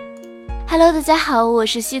Hello， 大家好，我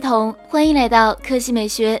是西彤，欢迎来到科技美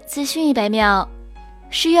学资讯100秒。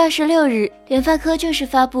10月26日，联发科正式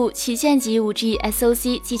发布旗舰级 5G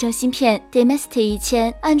SoC 集成芯片 Dimensity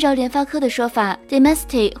 1000。按照联发科的说法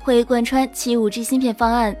 ，Dimensity 会贯穿其 5G 芯片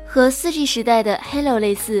方案，和 4G 时代的 Halo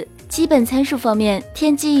类似。基本参数方面，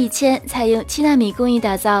天玑1000采用7纳米工艺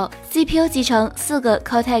打造 ，CPU 集成4个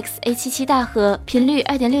Cortex A77 大核，频率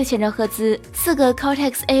2.6千兆赫兹；4个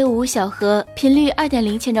Cortex A55 小核，频率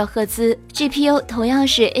2.0千兆赫兹。GPU 同样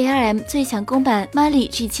是 ARM 最强公版 Mali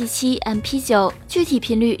G77 MP9， 具体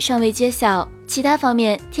频率尚未揭晓。其他方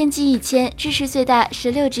面，天玑1000支持最大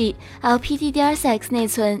 16G LPDDR4X 内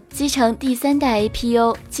存，集成第3代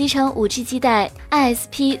APU， 集成 5G 基带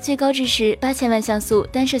 ，ISP 最高支持8000万像素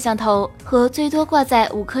单摄像头和最多挂载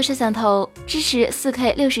5颗摄像头，支持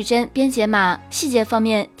 4K 60帧编解码。细节方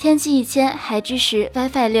面，天玑1000还支持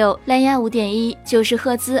WiFi 6、蓝牙 5.1、90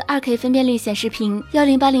赫兹 2K 分辨率显示屏、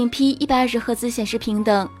1080P 120赫兹显示屏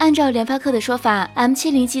等。按照联发科的说法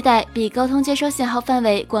 ，M70 基带比高通接收信号范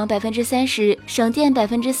围广30%。省电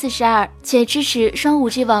42%，且支持双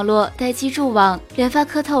 5G 网络带基柱网。联发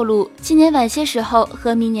科透露，今年晚些时候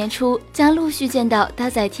和明年初将陆续见到搭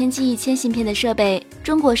载天玑1000芯片的设备，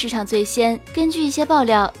中国市场最先。根据一些爆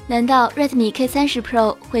料，难道 Redmi K30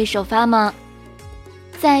 Pro 会首发吗？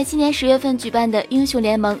在今年10月份举办的英雄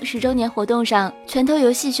联盟10周年活动上，拳头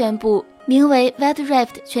游戏宣布，名为 Wild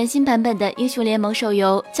Rift 全新版本的英雄联盟手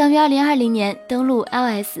游将于2020年登陆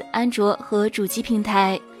iOS、安卓和主机平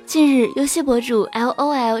台。近日，游戏博主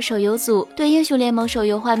LOL 手游组对英雄联盟手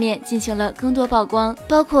游画面进行了更多曝光，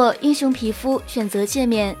包括英雄皮肤选择界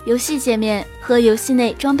面、游戏界面和游戏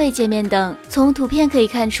内装备界面等。从图片可以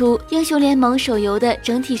看出，英雄联盟手游的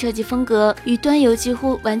整体设计风格与端游几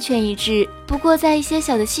乎完全一致，不过在一些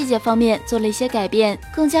小的细节方面做了一些改变，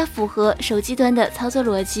更加符合手机端的操作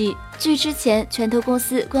逻辑。据之前拳头公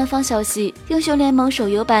司官方消息，英雄联盟手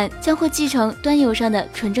游版将会继承端游上的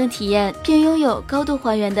纯正体验，并拥有高度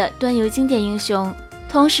还原的端游经典英雄。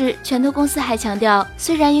同时，拳头公司还强调，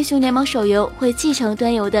虽然英雄联盟手游会继承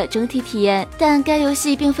端游的整体体验，但该游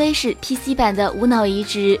戏并非是 PC 版的无脑移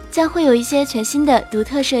植，将会有一些全新的独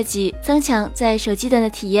特设计，增强在手机端的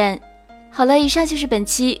体验。好了，以上就是本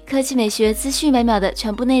期科技美学资讯100秒的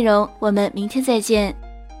全部内容，我们明天再见。